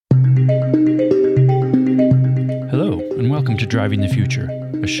Welcome to Driving the Future,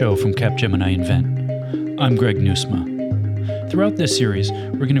 a show from Capgemini Invent. I'm Greg Newsma. Throughout this series,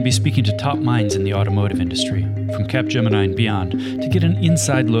 we're going to be speaking to top minds in the automotive industry, from Capgemini and beyond, to get an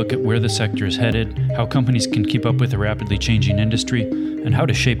inside look at where the sector is headed, how companies can keep up with a rapidly changing industry, and how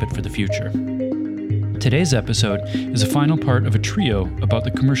to shape it for the future. Today's episode is a final part of a trio about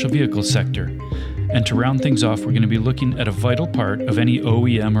the commercial vehicle sector. And to round things off, we're going to be looking at a vital part of any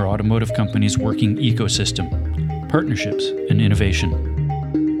OEM or automotive company's working ecosystem: partnerships and innovation.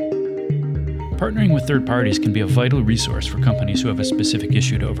 Partnering with third parties can be a vital resource for companies who have a specific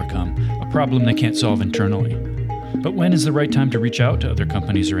issue to overcome, a problem they can't solve internally. But when is the right time to reach out to other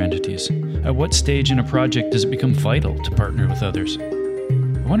companies or entities? At what stage in a project does it become vital to partner with others?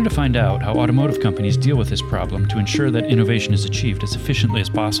 I wanted to find out how automotive companies deal with this problem to ensure that innovation is achieved as efficiently as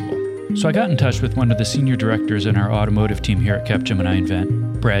possible. So I got in touch with one of the senior directors in our automotive team here at Capgemini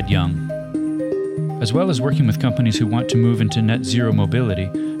Invent, Brad Young. As well as working with companies who want to move into net zero mobility,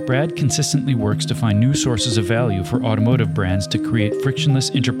 Brad consistently works to find new sources of value for automotive brands to create frictionless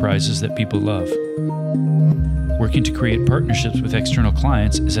enterprises that people love. Working to create partnerships with external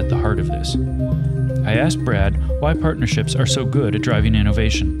clients is at the heart of this. I asked Brad why partnerships are so good at driving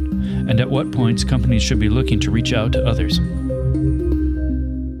innovation, and at what points companies should be looking to reach out to others.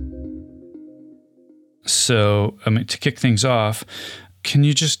 So, to kick things off, can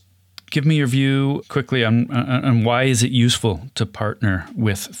you just give me your view quickly on why is it useful to partner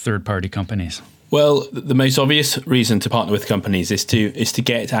with third-party companies? Well, the most obvious reason to partner with companies is to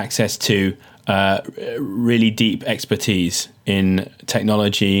get access to really deep expertise in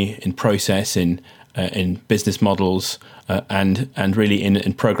technology, in process, in business models, and really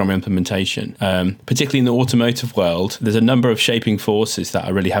in program implementation. Particularly in the automotive world, there's a number of shaping forces that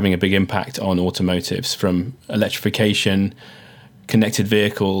are really having a big impact on automotives, from electrification, connected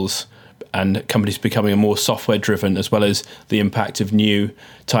vehicles, and companies becoming more software-driven, as well as the impact of new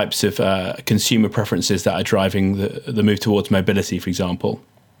types of consumer preferences that are driving the move towards mobility, for example.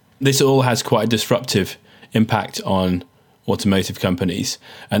 This all has quite a disruptive impact on automotive companies,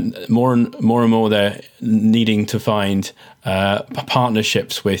 and more and more they're needing to find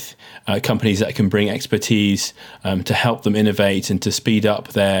partnerships with companies that can bring expertise to help them innovate and to speed up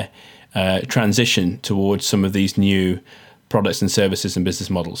their transition towards some of these new products and services and business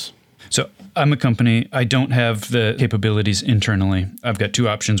models. So I'm a company, I don't have the capabilities internally. I've got two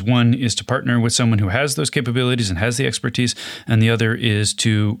options. One is to partner with someone who has those capabilities and has the expertise, and the other is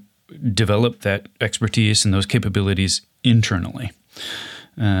to develop that expertise and those capabilities internally.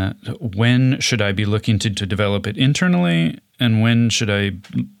 When should I be looking to develop it internally, and when should I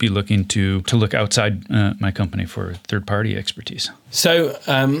be looking to look outside my company for third-party expertise? So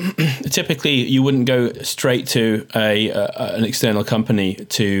typically you wouldn't go straight to an external company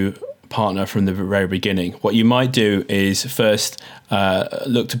to partner from the very beginning. What you might do is first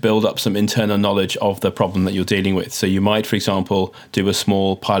look to build up some internal knowledge of the problem that you're dealing with. So you might, for example, do a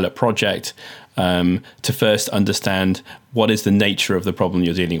small pilot project to first understand what is the nature of the problem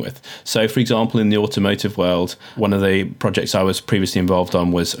you're dealing with. So, for example, in the automotive world, one of the projects I was previously involved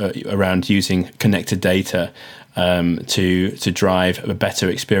on was around using connected data to drive a better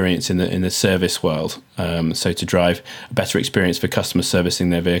experience in the service world. So to drive a better experience for customers servicing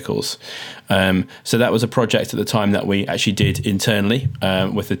their vehicles. So that was a project at the time that we actually did internally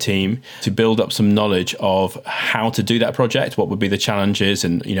with the team to build up some knowledge of how to do that project, what would be the challenges,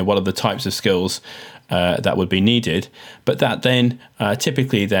 and what are the types of skills that would be needed. But that then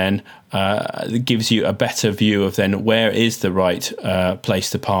typically then gives you a better view of then where is the right place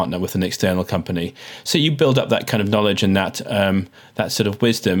to partner with an external company. So you build up that kind of knowledge and that sort of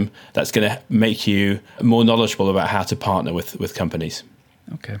wisdom that's going to make you more knowledgeable about how to partner with companies.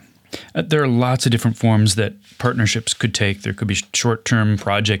 Okay. There are lots of different forms that partnerships could take. There could be short-term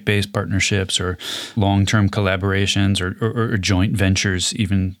project-based partnerships or long-term collaborations or joint ventures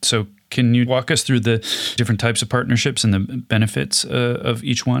even. So can you walk us through the different types of partnerships and the benefits of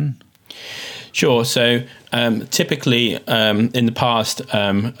each one? Sure. So typically in the past,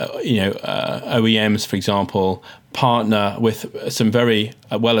 OEMs, for example, partner with some very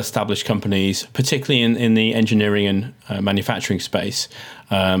well-established companies, particularly in the engineering and manufacturing space.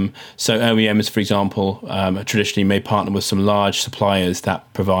 So OEMs, for example, traditionally may partner with some large suppliers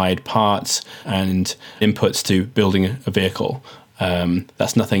that provide parts and inputs to building a vehicle.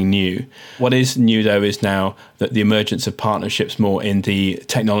 That's nothing new. What is new, though, is now that the emergence of partnerships more in the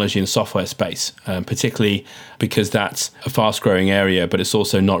technology and software space, particularly because that's a fast-growing area, but it's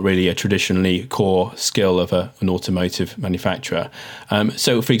also not really a traditionally core skill of an automotive manufacturer.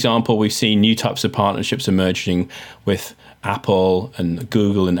 So, for example, we've seen new types of partnerships emerging with Apple and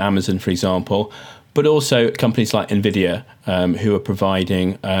Google and Amazon, for example, but also companies like NVIDIA, who are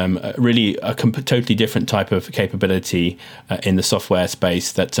providing really a totally different type of capability in the software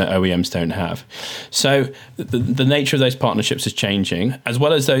space that OEMs don't have. So the nature of those partnerships is changing. As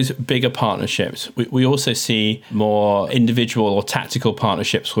well as those bigger partnerships, we also see more individual or tactical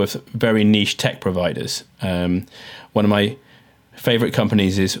partnerships with very niche tech providers. One of my favorite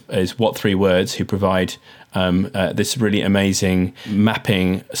companies is What3Words, who provide this really amazing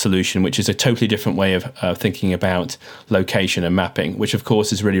mapping solution, which is a totally different way of thinking about location and mapping, which of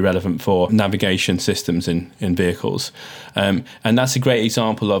course is really relevant for navigation systems in vehicles. And that's a great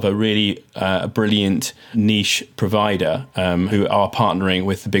example of a really brilliant niche provider who are partnering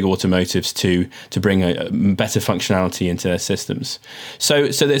with the big automotives to bring a better functionality into their systems. So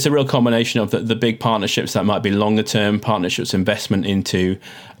there's a real combination of the big partnerships that might be longer term partnerships, investment into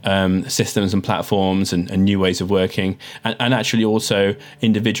systems and platforms and new ways of working, and actually also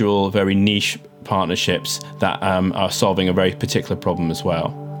individual, very niche partnerships that are solving a very particular problem as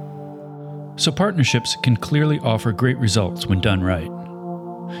well. So partnerships can clearly offer great results when done right.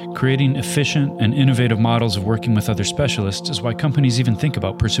 Creating efficient and innovative models of working with other specialists is why companies even think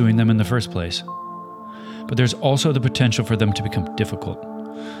about pursuing them in the first place. But there's also the potential for them to become difficult.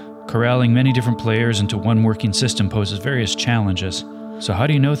 Corralling many different players into one working system poses various challenges. So how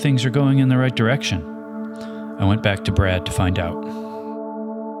do you know things are going in the right direction? I went back to Brad to find out.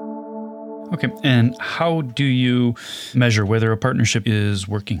 Okay, and how do you measure whether a partnership is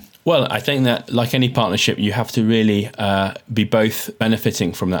working? Well, I think that like any partnership, you have to really be both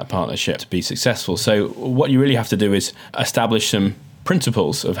benefiting from that partnership to be successful. So what you really have to do is establish some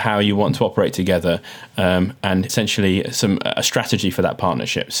principles of how you want to operate together, and essentially a strategy for that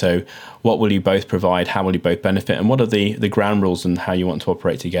partnership. So what will you both provide, how will you both benefit, and what are the ground rules and how you want to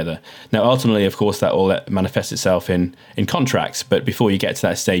operate together. Now, ultimately, of course, that all manifests itself in contracts, but before you get to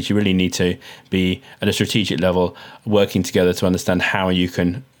that stage, you really need to be at a strategic level working together to understand how you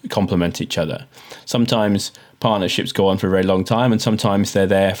can complement each other. Sometimes partnerships go on for a very long time, and sometimes they're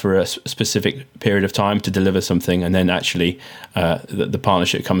there for a specific period of time to deliver something, and then actually the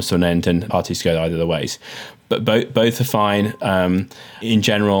partnership comes to an end and parties go either ways. But both are fine. In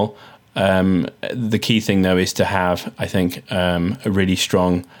general, the key thing though is to have, I think, a really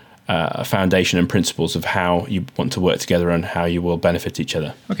strong foundation and principles of how you want to work together and how you will benefit each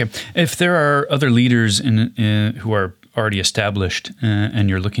other. Okay. If there are other leaders who are already established and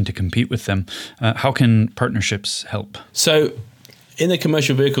you're looking to compete with them, how can partnerships help? So in the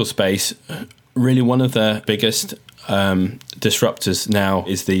commercial vehicle space, really one of the biggest disruptors now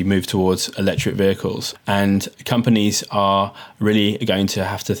is the move towards electric vehicles, and companies are really going to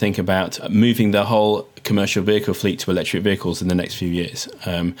have to think about moving the whole commercial vehicle fleet to electric vehicles in the next few years,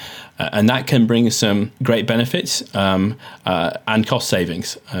 and that can bring some great benefits and cost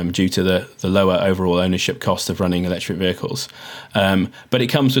savings due to the lower overall ownership cost of running electric vehicles, but it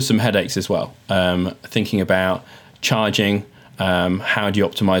comes with some headaches as well. Thinking about charging. How do you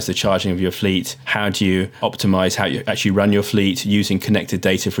optimize the charging of your fleet? How do you optimize how you actually run your fleet using connected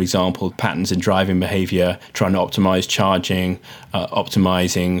data, for example, patterns in driving behavior, trying to optimize charging,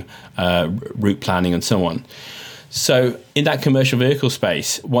 optimizing route planning, and so on. So in that commercial vehicle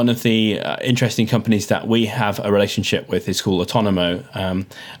space, one of the interesting companies that we have a relationship with is called Autonomo.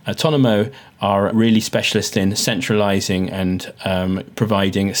 Autonomo are really specialist in centralizing and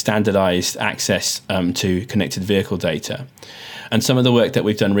providing standardized access to connected vehicle data. And some of the work that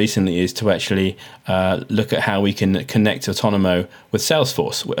we've done recently is to actually look at how we can connect Autonomo with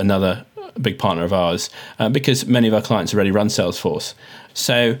Salesforce, another big partner of ours, because many of our clients already run Salesforce.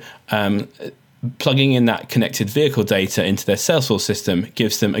 So plugging in that connected vehicle data into their Salesforce system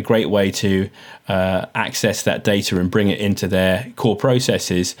gives them a great way to access that data and bring it into their core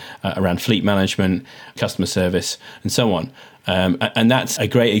processes around fleet management, customer service, and so on. And that's a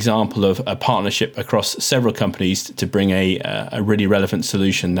great example of a partnership across several companies to bring a really relevant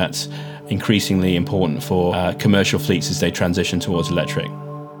solution that's increasingly important for commercial fleets as they transition towards electric.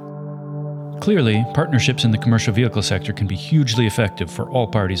 Clearly, partnerships in the commercial vehicle sector can be hugely effective for all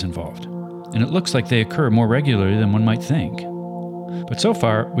parties involved. And it looks like they occur more regularly than one might think. But so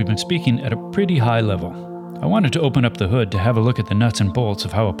far, we've been speaking at a pretty high level. I wanted to open up the hood to have a look at the nuts and bolts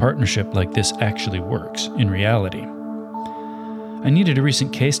of how a partnership like this actually works in reality. I needed a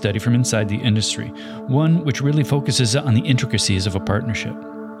recent case study from inside the industry, one which really focuses on the intricacies of a partnership.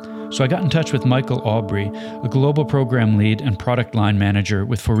 So I got in touch with Michael Aubry, a global program lead and product line manager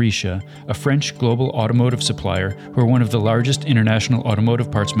with Faurecia, a French global automotive supplier who are one of the largest international automotive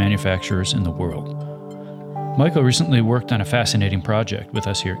parts manufacturers in the world. Michael recently worked on a fascinating project with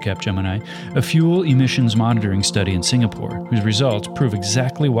us here at Capgemini, a fuel emissions monitoring study in Singapore, whose results prove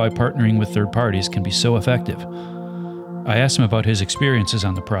exactly why partnering with third parties can be so effective. I asked him about his experiences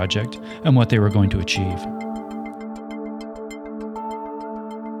on the project and what they were going to achieve.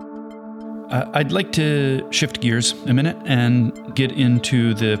 I'd like to shift gears a minute and get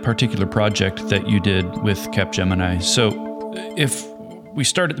into the particular project that you did with Capgemini. So if we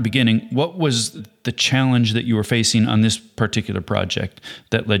start at the beginning, what was the challenge that you were facing on this particular project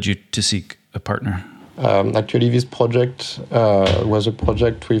that led you to seek a partner? Actually, this project was a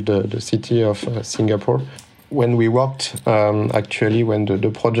project with the city of Singapore. When we worked, actually, when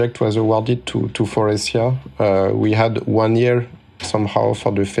the project was awarded to Faurecia, we had 1 year somehow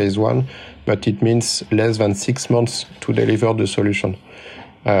for the phase one, but it means less than 6 months to deliver the solution.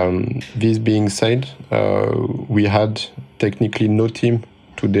 This being said, we had technically no team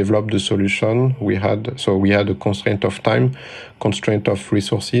to develop the solution. We had a constraint of time, constraint of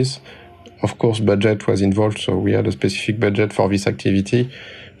resources. Of course, budget was involved, so we had a specific budget for this activity.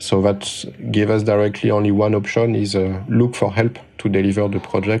 So that gave us directly only one option, is look for help to deliver the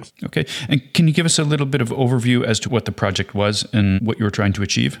project. Okay. And can you give us a little bit of overview as to what the project was and what you were trying to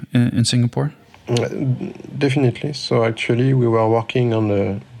achieve in Singapore? Definitely. So actually, we were working on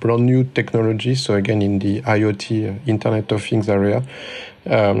a brand new technology. So again, in the IoT, Internet of Things area.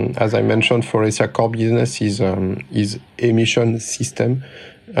 As I mentioned, Faurecia core business is emission system.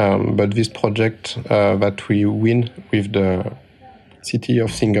 But this project that we win with the city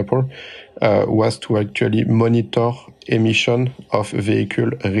of Singapore was to actually monitor emission of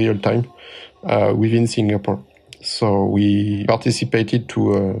vehicle real time within Singapore. So we participated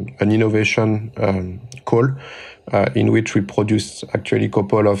to an innovation call in which we produced actually a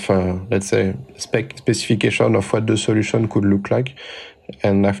couple of, let's say, specification of what the solution could look like.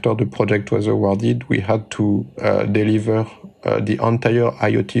 And after the project was awarded, we had to deliver the entire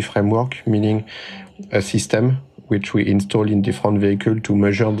IoT framework, meaning a system which we install in different vehicles to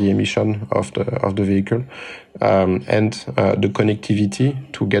measure the emission of the vehicle, and the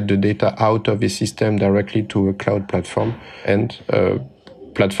connectivity to get the data out of the system directly to a cloud platform, and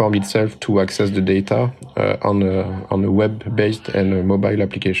platform itself to access the data on a web-based and a mobile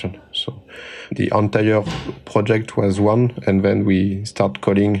application. So the entire project was won, and then we start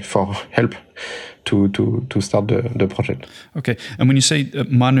calling for help to start the project. Okay. And when you say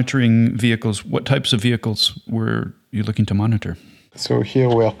monitoring vehicles, what types of vehicles were you looking to monitor? So here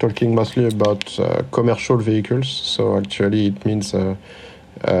we are talking mostly about commercial vehicles. So actually it means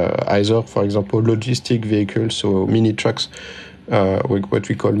either, for example, logistic vehicles, so mini trucks, what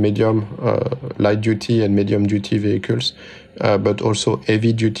we call medium, light duty and medium duty vehicles, but also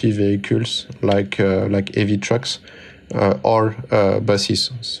heavy duty vehicles like heavy trucks. Or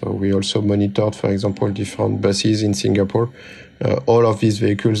buses. So we also monitored, for example, different buses in Singapore. All of these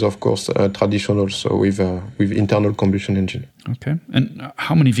vehicles, of course, are traditional, so with internal combustion engine. Okay. And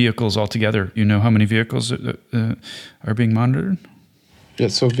how many vehicles altogether? You know how many vehicles are being monitored? Yeah,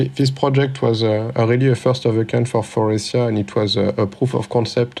 so this project was really a first of a kind for Faurecia, and it was a proof of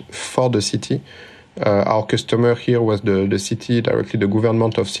concept for the city. Our customer here was the city, directly the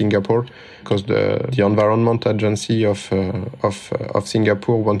government of Singapore, because the Environment Agency of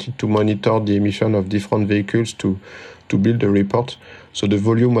Singapore wanted to monitor the emission of different vehicles to build a report. So the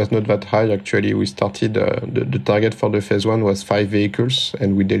volume was not that high. Actually, we started, the target for the phase one was 5 vehicles,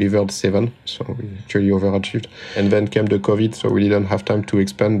 and we delivered 7. So we actually overachieved. And then came the COVID, so we didn't have time to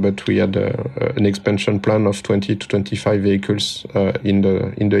expand, but we had an expansion plan of 20 to 25 vehicles in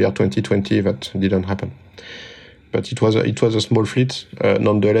the year 2020 that didn't happen. But it was a small fleet.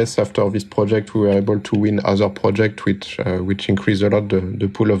 Nonetheless, after this project, we were able to win other projects, which increased a lot the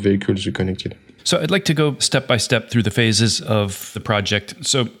pool of vehicles we connected. So I'd like to go step by step through the phases of the project.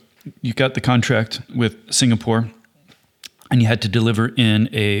 So you got the contract with Singapore, and you had to deliver in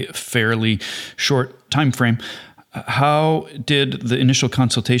a fairly short time frame. How did the initial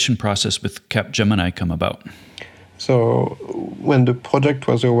consultation process with Capgemini come about? So when the project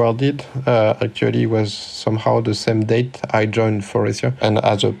was awarded, actually it was somehow the same date I joined Faurecia, and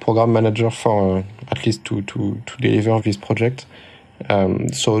as a program manager for at least to deliver this project.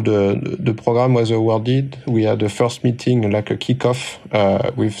 So the program was awarded. We had a first meeting, like a kickoff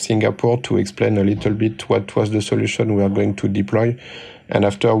with Singapore, to explain a little bit what was the solution we are going to deploy. And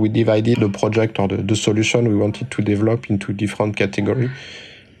after we divided the project, or the solution we wanted to develop, into different categories.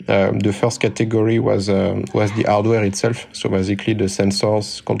 The first category was the hardware itself. So basically the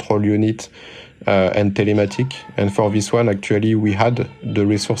sensors, control unit, and telematic. And for this one, actually, we had the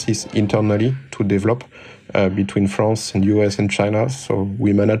resources internally to develop. between France and US and China. So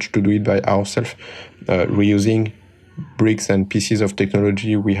we managed to do it by ourselves, reusing bricks and pieces of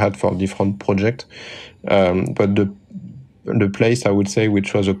technology we had for different projects. But the place, I would say,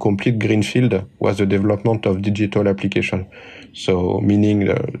 which was a complete greenfield was the development of digital application. So meaning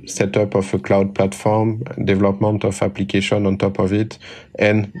the setup of a cloud platform, development of application on top of it,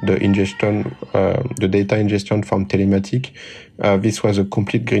 and the ingestion, the data ingestion from Telematic. This was a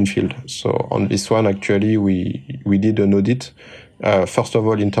complete greenfield. So on this one, actually, we did an audit. First of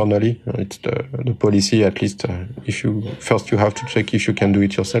all, internally, it's the policy, at least, you have to check if you can do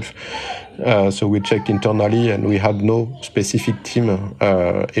it yourself. So we checked internally, and we had no specific team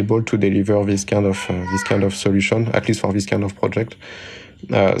able to deliver this kind of solution, at least for this kind of project.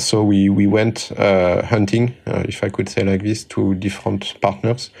 So we went hunting, if I could say like this, to different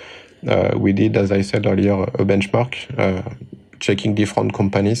partners. We did, as I said earlier, a benchmark, checking different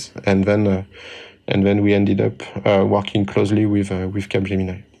companies, and then we ended up working closely with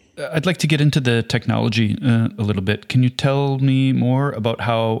Capgemini. I'd like to get into the technology a little bit. Can you tell me more about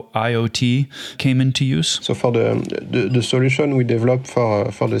how IoT came into use? So for the solution we developed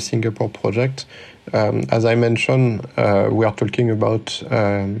for the Singapore project, as I mentioned, we are talking about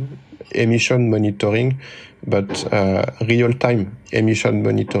emission monitoring, but real-time emission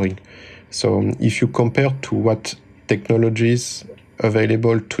monitoring. So if you compare to what technologies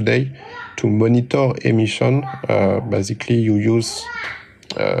available today to monitor emission, basically you use,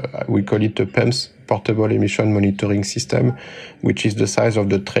 we call it a PEMS, portable emission monitoring system, which is the size of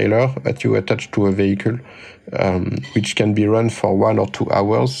the trailer that you attach to a vehicle, which can be run for 1 or 2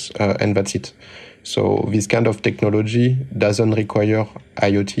 hours, and that's it. So this kind of technology doesn't require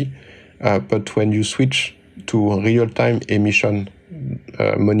IoT, but when you switch to real-time emission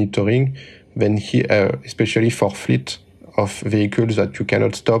monitoring, then here, especially for fleet of vehicles that you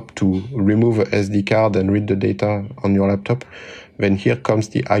cannot stop to remove a SD card and read the data on your laptop, then here comes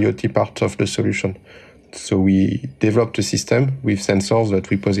the IoT part of the solution. So we developed a system with sensors that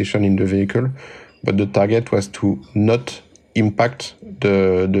we position in the vehicle, but the target was to not impact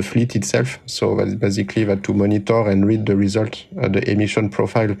the fleet itself. So that's basically that to monitor and read the result, the emission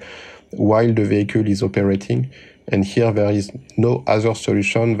profile, while the vehicle is operating. And here there is no other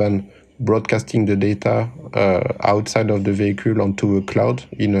solution than broadcasting the data outside of the vehicle onto a cloud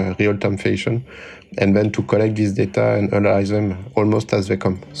in a real-time fashion, and then to collect this data and analyze them almost as they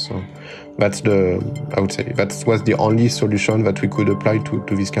come. So that was the only solution that we could apply to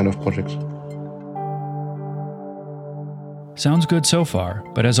this kind of project. Sounds good so far,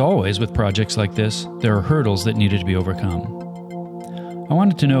 but as always with projects like this, there are hurdles that needed to be overcome. I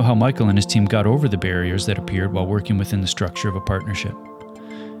wanted to know how Michael and his team got over the barriers that appeared while working within the structure of a partnership.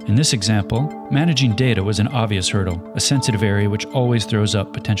 In this example, managing data was an obvious hurdle, a sensitive area which always throws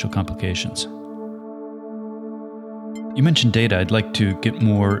up potential complications. You mentioned data. I'd like to get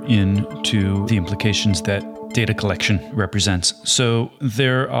more into the implications that data collection represents. So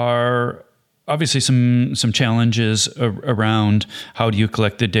there are obviously some challenges around how do you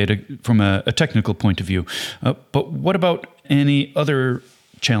collect the data from a technical point of view. But what about any other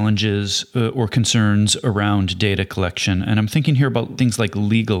challenges or concerns around data collection? And I'm thinking here about things like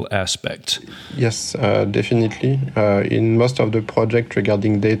legal aspects. Yes, definitely. In most of the projects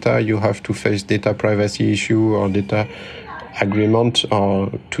regarding data, you have to face data privacy issue or data agreement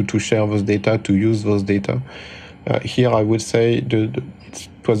or to share those data, to use those data. Here, I would say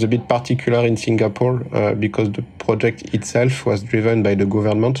it was a bit particular in Singapore because the project itself was driven by the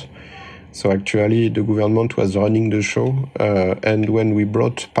government. So actually, the government was running the show, and when we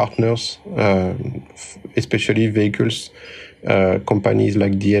brought partners, especially vehicles, companies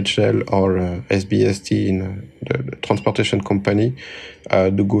like DHL or SBST in the transportation company,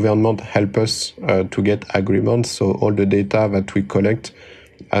 the government helped us to get agreements. So all the data that we collect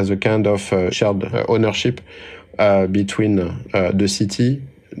as a kind of shared ownership between the city,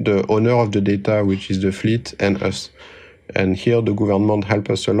 the owner of the data, which is the fleet, and us. And here the government helped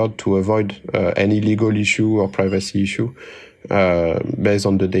us a lot to avoid any legal issue or privacy issue based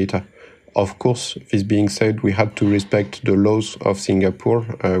on the data. Of course, this being said, we had to respect the laws of Singapore,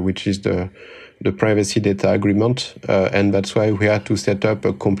 which is the privacy data agreement, and that's why we had to set up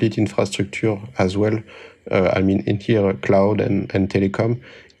a complete infrastructure as well. In here, cloud and telecom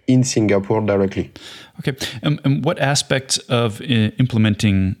in Singapore directly. Okay, and what aspects of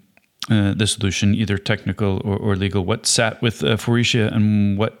implementing the solution, either technical or legal, what sat with Faurecia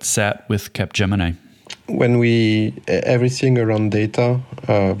and what sat with Capgemini? When everything around data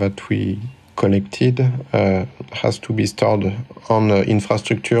that we collected has to be stored on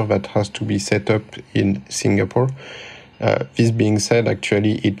infrastructure that has to be set up in Singapore. This being said,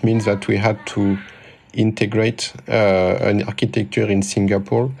 actually, it means that we had to integrate an architecture in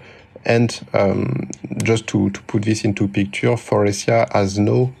Singapore. And just to put this into picture, Faurecia has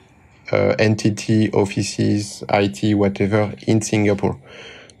no entity, offices, IT, whatever in Singapore.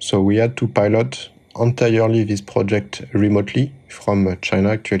 So we had to pilot entirely this project remotely from China,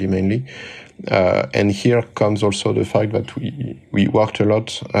 actually mainly. And here comes also the fact that we worked a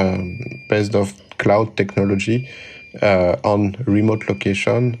lot based off cloud technology on remote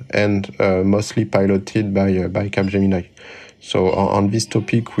location and mostly piloted by Capgemini. So on this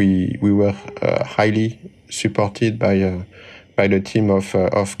topic, we were highly supported by the team of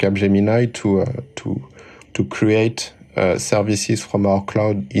Capgemini to create services from our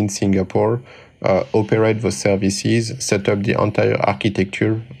cloud in Singapore, operate those services, set up the entire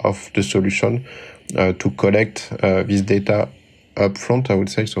architecture of the solution to collect this data upfront, I would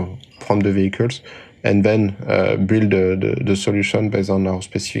say, so from the vehicles, and then build the solution based on our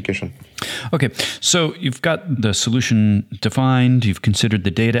specification. Okay, so you've got the solution defined. You've considered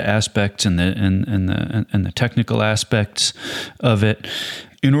the data aspects and the technical aspects of it.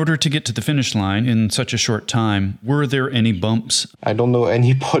 In order to get to the finish line in such a short time, were there any bumps? I don't know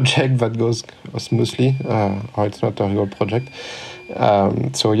any project that goes smoothly, or it's not a real project.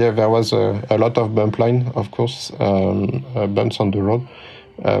 So yeah, there was a lot of bump line, of course, bumps on the road.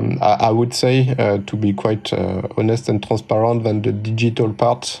 I would say, to be quite honest and transparent, that the digital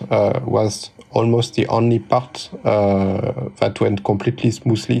part was almost the only part that went completely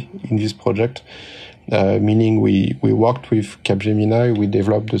smoothly in this project. Meaning we worked with Capgemini, we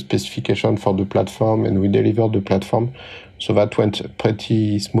developed the specification for the platform, and we delivered the platform. So that went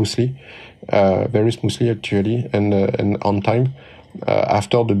pretty smoothly, very smoothly actually, and on time.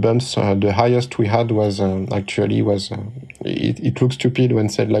 After the bumps, the highest we had was it looks stupid when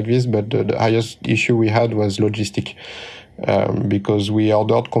said like this, but the highest issue we had was logistic. Because we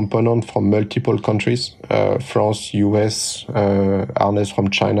ordered components from multiple countries, France, US, harness from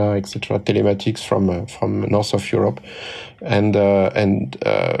China, etc., telematics from north of Europe. And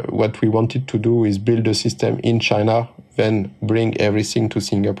what we wanted to do is build a system in China, then bring everything to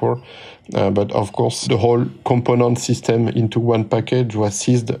Singapore. But of course, the whole component system into one package was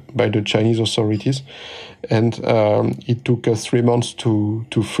seized by the Chinese authorities. And it took us 3 months to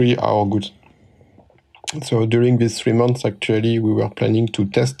free our goods. So during these 3 months, actually, we were planning to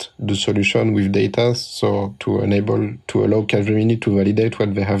test the solution with data, so to allow Capgemini to validate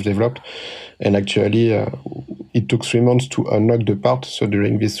what they have developed. And actually, it took 3 months to unlock the part. So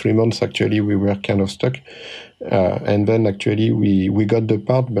during these 3 months, actually, we were kind of stuck. And then actually, we got the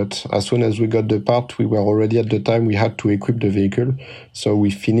part, but as soon as we got the part, we were already at the time we had to equip the vehicle. So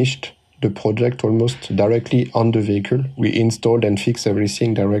we finished the project almost directly on the vehicle. We installed and fixed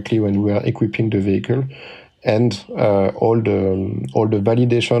everything directly when we were equipping the vehicle, and all the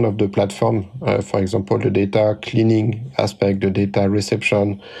validation of the platform, for example, the data cleaning aspect, the data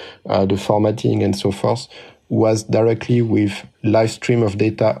reception, the formatting, and so forth, was directly with live stream of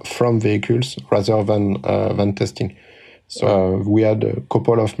data from vehicles rather than testing. So we had a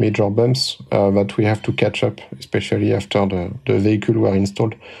couple of major bumps that we have to catch up, especially after the vehicle were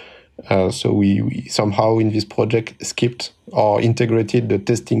installed. So we somehow in this project skipped or integrated the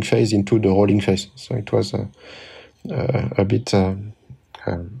testing phase into the rolling phase. So it was a bit,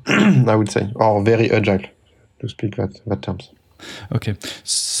 I would say, or very agile, to speak that terms. Okay.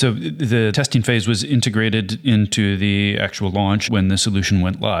 So the testing phase was integrated into the actual launch when the solution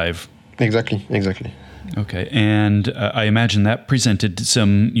went live. Exactly. Okay. And I imagine that presented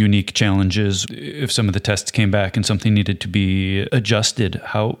some unique challenges. If some of the tests came back and something needed to be adjusted,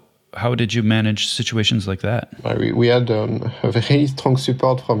 how did you manage situations like that? We had a very strong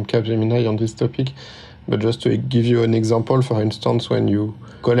support from Capgemini on this topic. But just to give you an example, for instance, when you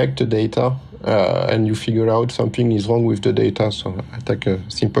collect the data and you figure out something is wrong with the data. So I take a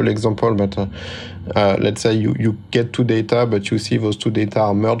simple example, but let's say you get two data, but you see those two data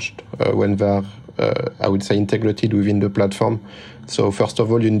are merged when they're, I would say, integrated within the platform. So first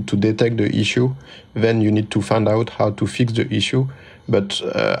of all, you need to detect the issue. Then you need to find out how to fix the issue. But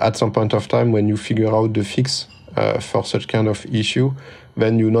at some point of time, when you figure out the fix for such kind of issue,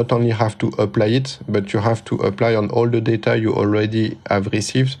 then you not only have to apply it, but you have to apply on all the data you already have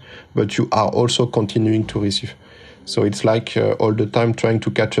received, but you are also continuing to receive. So it's like all the time trying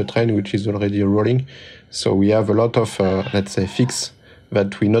to catch a train which is already rolling. So we have a lot of, let's say, fix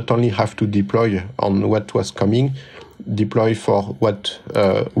that we not only have to deploy on what was coming, deploy for what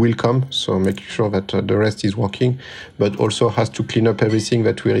will come, so making sure that the rest is working, but also has to clean up everything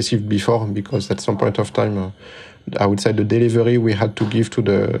that we received before, because at some point of time, I would say the delivery we had to give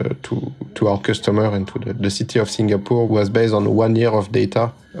to our customer and to the city of Singapore was based on 1 year of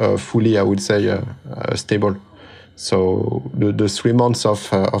data, fully, I would say, stable. So the 3 months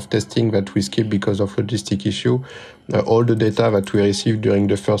of testing that we skipped because of logistic issue, all the data that we received during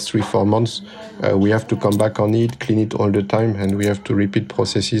the first 3-4 months, we have to come back on it, clean it all the time, and we have to repeat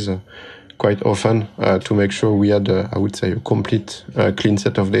processes quite often to make sure we had, I would say, a complete clean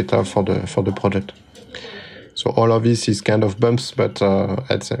set of data for the project. So all of this is kind of bumps, but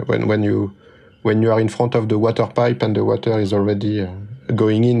I'd say when you are in front of the water pipe and the water is already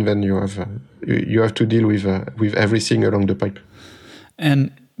going in, then you have to deal with everything along the pipe.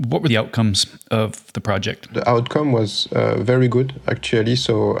 And what were the outcomes of the project? The outcome was very good, actually.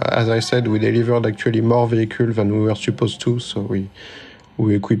 So as I said, we delivered actually more vehicles than we were supposed to. So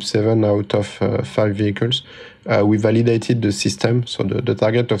we equipped 7 out of 5 vehicles. We validated the system. So the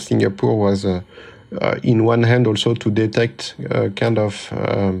target of Singapore was, in one hand, also to detect kind of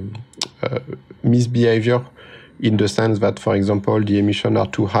misbehavior, in the sense that, for example, the emissions are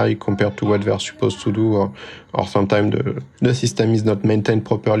too high compared to what they are supposed to do, or sometimes the system is not maintained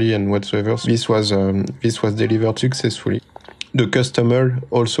properly and whatsoever. This was delivered successfully. The customer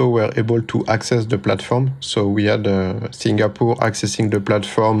also were able to access the platform. So we had Singapore accessing the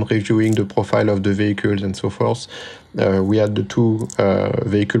platform, reviewing the profile of the vehicles and so forth. We had the 2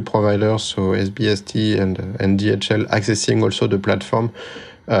 vehicle providers, so SBST and DHL, accessing also the platform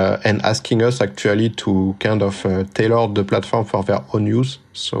and asking us actually to kind of tailor the platform for their own use.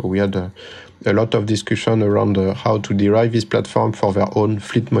 So we had a lot of discussion around how to derive this platform for their own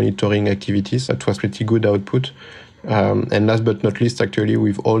fleet monitoring activities. That was pretty good output. And last but not least, actually,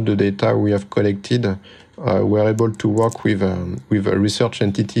 with all the data we have collected, we're able to work with research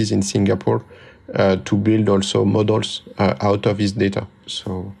entities in Singapore to build also models out of this data.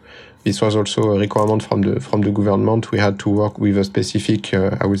 So this was also a requirement from the government. We had to work with a specific,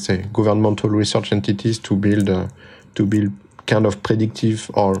 I would say, governmental research entities to build kind of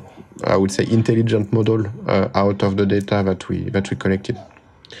predictive, or I would say intelligent model out of the data that we collected.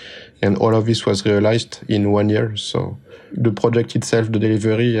 And all of this was realized in 1 year. So the project itself, the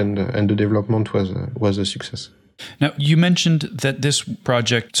delivery and the development was a success. Now, you mentioned that this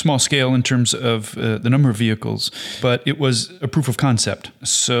project, small scale in terms of the number of vehicles, but it was a proof of concept.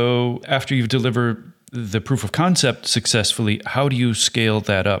 So after you've delivered the proof of concept successfully, how do you scale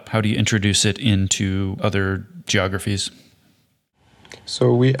that up? How do you introduce it into other geographies?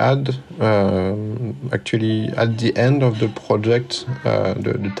 So we had, actually, at the end of the project,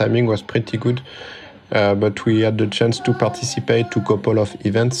 the timing was pretty good, but we had the chance to participate to a couple of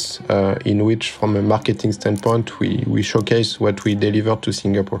events in which, from a marketing standpoint, we showcase what we delivered to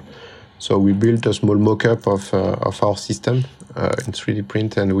Singapore. So we built a small mock-up of our system in 3D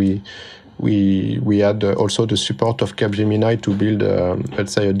print, and we had also the support of Capgemini to build,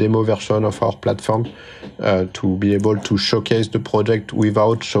 let's say, a demo version of our platform to be able to showcase the project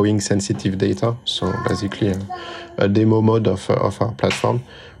without showing sensitive data. So basically a demo mode of our platform.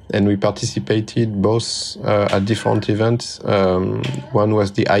 And we participated both at different events. One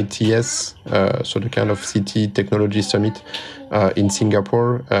was the ITS, so the kind of city technology summit in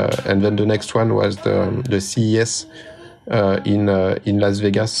Singapore. And then the next one was the CES, in Las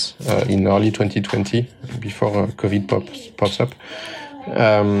Vegas in early 2020, before COVID pops up.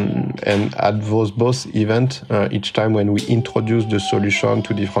 And at both events, each time when we introduced the solution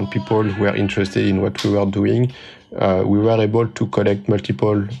to different people who were interested in what we were doing, we were able to collect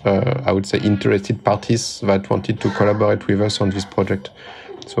multiple, I would say, interested parties that wanted to collaborate with us on this project.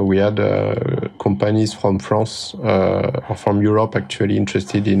 So we had companies from France or from Europe actually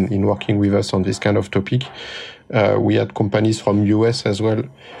interested in working with us on this kind of topic. We had companies from US as well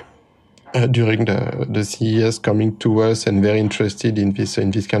during the CES coming to us and very interested in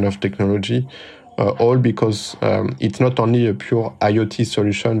this kind of technology. All because it's not only a pure IoT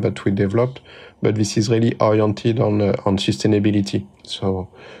solution that we developed, but this is really oriented on sustainability. So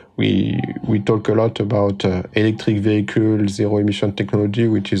we talk a lot about electric vehicles, zero emission technology,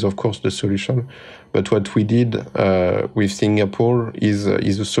 which is of course the solution. But what we did with Singapore is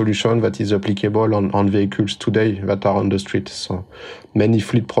a solution that is applicable on vehicles today that are on the street. So many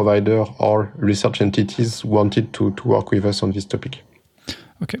fleet providers or research entities wanted to work with us on this topic.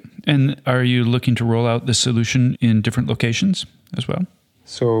 Okay. And are you looking to roll out this solution in different locations as well?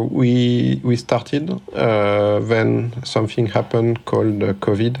 So we started, then something happened called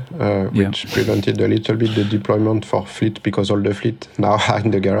COVID, which prevented a little bit the deployment for fleet, because all the fleet now are in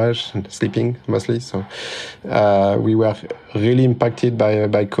the garage and sleeping mostly. So we were really impacted by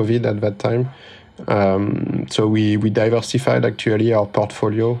COVID at that time. So we diversified actually our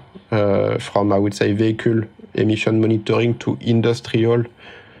portfolio from, I would say, vehicle emission monitoring to industrial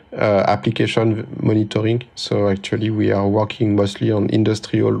application monitoring. So actually we are working mostly on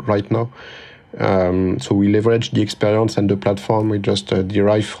industrial right now. So we leverage the experience and the platform we just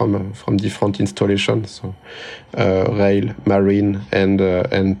derive from different installations, so rail, marine,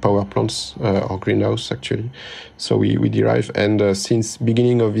 and power plants or greenhouse actually. So we derive, and since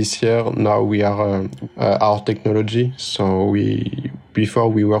beginning of this year, now we are our technology. So before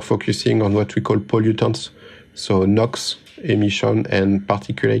we were focusing on what we call pollutants, so NOx emission and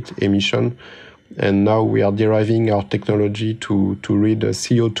particulate emission, and now we are deriving our technology to read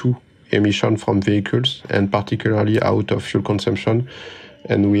CO2 emission from vehicles, and particularly out of fuel consumption.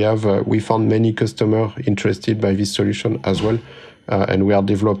 And we found many customers interested by this solution as well, and we are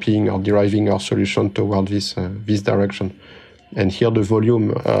developing or deriving our solution toward this direction. And here the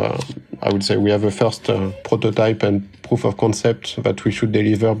volume, I would say we have a first prototype and proof of concept that we should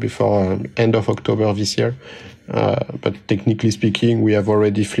deliver before end of October this year. But technically speaking, we have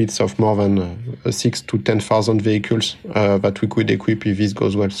already fleets of more than 6,000 to 10,000 vehicles that we could equip if this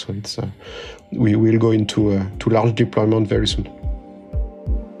goes well. So we will go into large deployment very soon.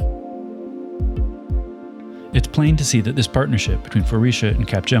 It's plain to see that this partnership between Faurecia and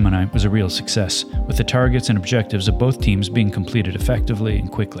Capgemini was a real success, with the targets and objectives of both teams being completed effectively and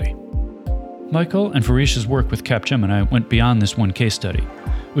quickly. Michael and Faurecia's work with Capgemini went beyond this one case study.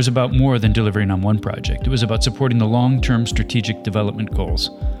 It was about more than delivering on one project. It was about supporting the long-term strategic development goals.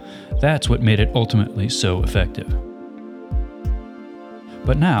 That's what made it ultimately so effective.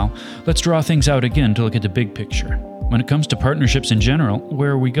 But now, let's draw things out again to look at the big picture. When it comes to partnerships in general,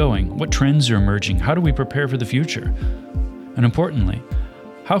 where are we going? What trends are emerging? How do we prepare for the future? And importantly,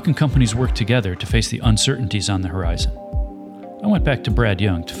 how can companies work together to face the uncertainties on the horizon? I went back to Brad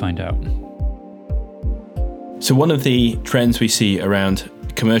Young to find out. So one of the trends we see around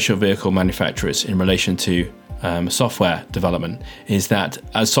commercial vehicle manufacturers in relation to software development is that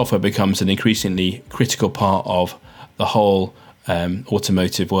as software becomes an increasingly critical part of the whole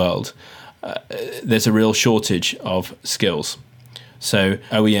automotive world, there's a real shortage of skills. So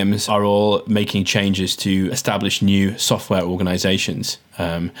OEMs are all making changes to establish new software organizations,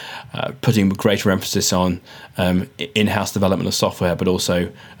 putting greater emphasis on in-house development of software, but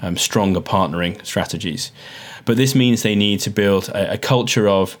also stronger partnering strategies. But this means they need to build a culture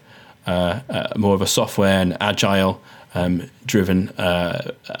of more of a software and agile driven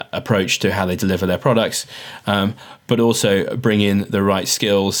approach to how they deliver their products, but also bring in the right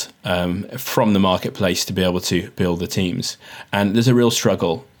skills from the marketplace to be able to build the teams. And there's a real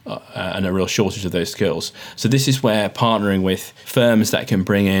struggle and a real shortage of those skills. So this is where partnering with firms that can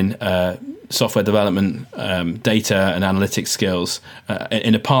bring in software development, data and analytics skills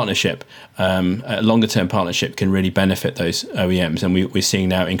in a partnership, a longer term partnership can really benefit those OEMs. And we're seeing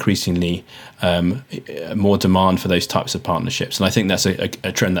now increasingly more demand for those types of partnerships. And I think that's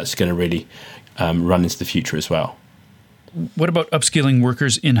a trend that's going to really run into the future as well. What about upskilling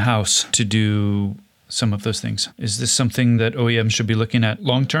workers in-house to do some of those things? Is this something that OEMs should be looking at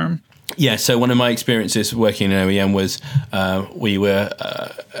long term? Yeah, so one of my experiences working in OEM was we were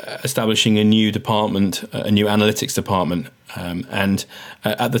establishing a new department, a new analytics department. And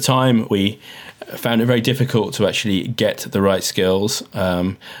at the time, we found it very difficult to actually get the right skills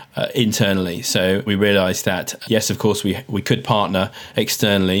internally. So we realized that, yes, of course, we could partner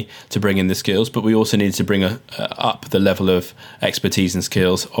externally to bring in the skills, but we also needed to bring up the level of expertise and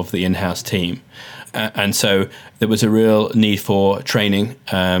skills of the in-house team. And so there was a real need for training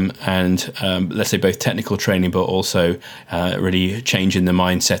and let's say both technical training, but also really changing the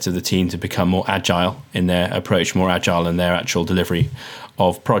mindset of the team to become more agile in their approach, more agile in their actual delivery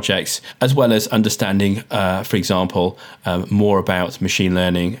of projects, as well as understanding, for example, more about machine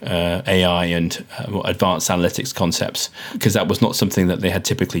learning, AI, and more advanced analytics concepts, because that was not something that they had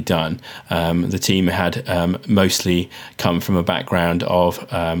typically done. The team had mostly come from a background of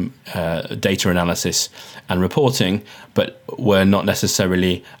data analysis and reporting, but were not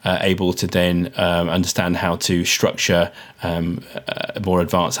necessarily able to then understand how to structure more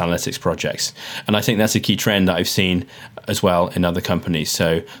advanced analytics projects. And I think that's a key trend that I've seen as well in other companies.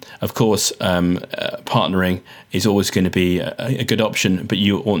 So, of course, partnering is always going to be a good option, but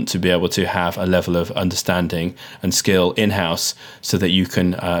you want to be able to have a level of understanding and skill in-house so that you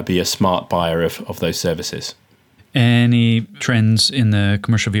can be a smart buyer of those services. Any trends in the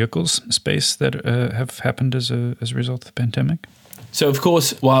commercial vehicles space that have happened as a result of the pandemic? So, of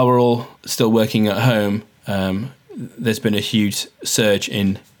course, while we're all still working at home, there's been a huge surge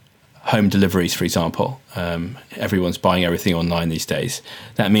in home deliveries, for example. Everyone's buying everything online these days.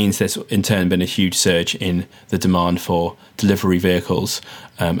 That means there's in turn been a huge surge in the demand for delivery vehicles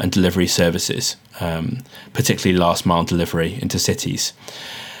and delivery services, particularly last mile delivery into cities.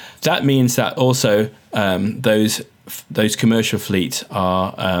 That means that also those those commercial fleets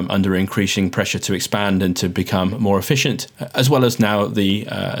are under increasing pressure to expand and to become more efficient, as well as now the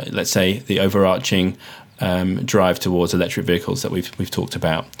let's say the overarching drive towards electric vehicles that we've talked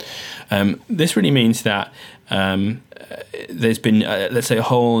about. This really means that there's been, let's say, a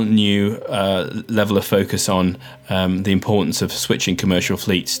whole new level of focus on the importance of switching commercial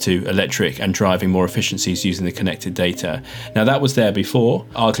fleets to electric and driving more efficiencies using the connected data. Now, that was there before.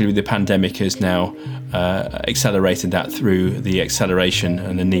 Arguably, the pandemic has now accelerated that through the acceleration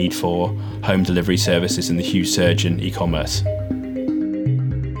and the need for home delivery services and the huge surge in e-commerce.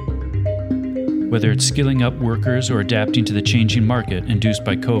 Whether it's skilling up workers or adapting to the changing market induced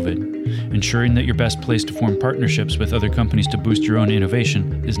by COVID, ensuring that you're best placed to form partnerships with other companies to boost your own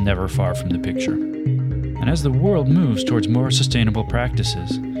innovation is never far from the picture. And as the world moves towards more sustainable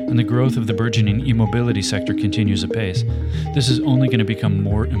practices and the growth of the burgeoning e-mobility sector continues apace, this is only going to become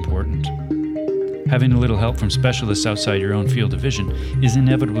more important. Having a little help from specialists outside your own field of vision is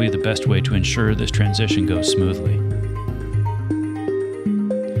inevitably the best way to ensure this transition goes smoothly.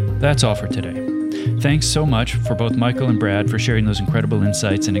 That's all for today. Thanks so much for both Michael and Brad for sharing those incredible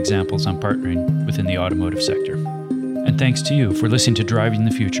insights and examples on partnering within the automotive sector. And thanks to you for listening to Driving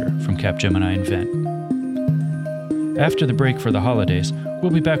the Future from Capgemini Invent. After the break for the holidays,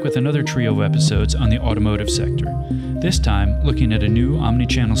 we'll be back with another trio of episodes on the automotive sector, this time looking at a new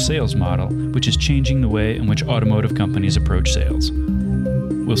omni-channel sales model which is changing the way in which automotive companies approach sales.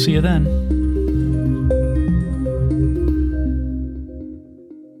 We'll see you then.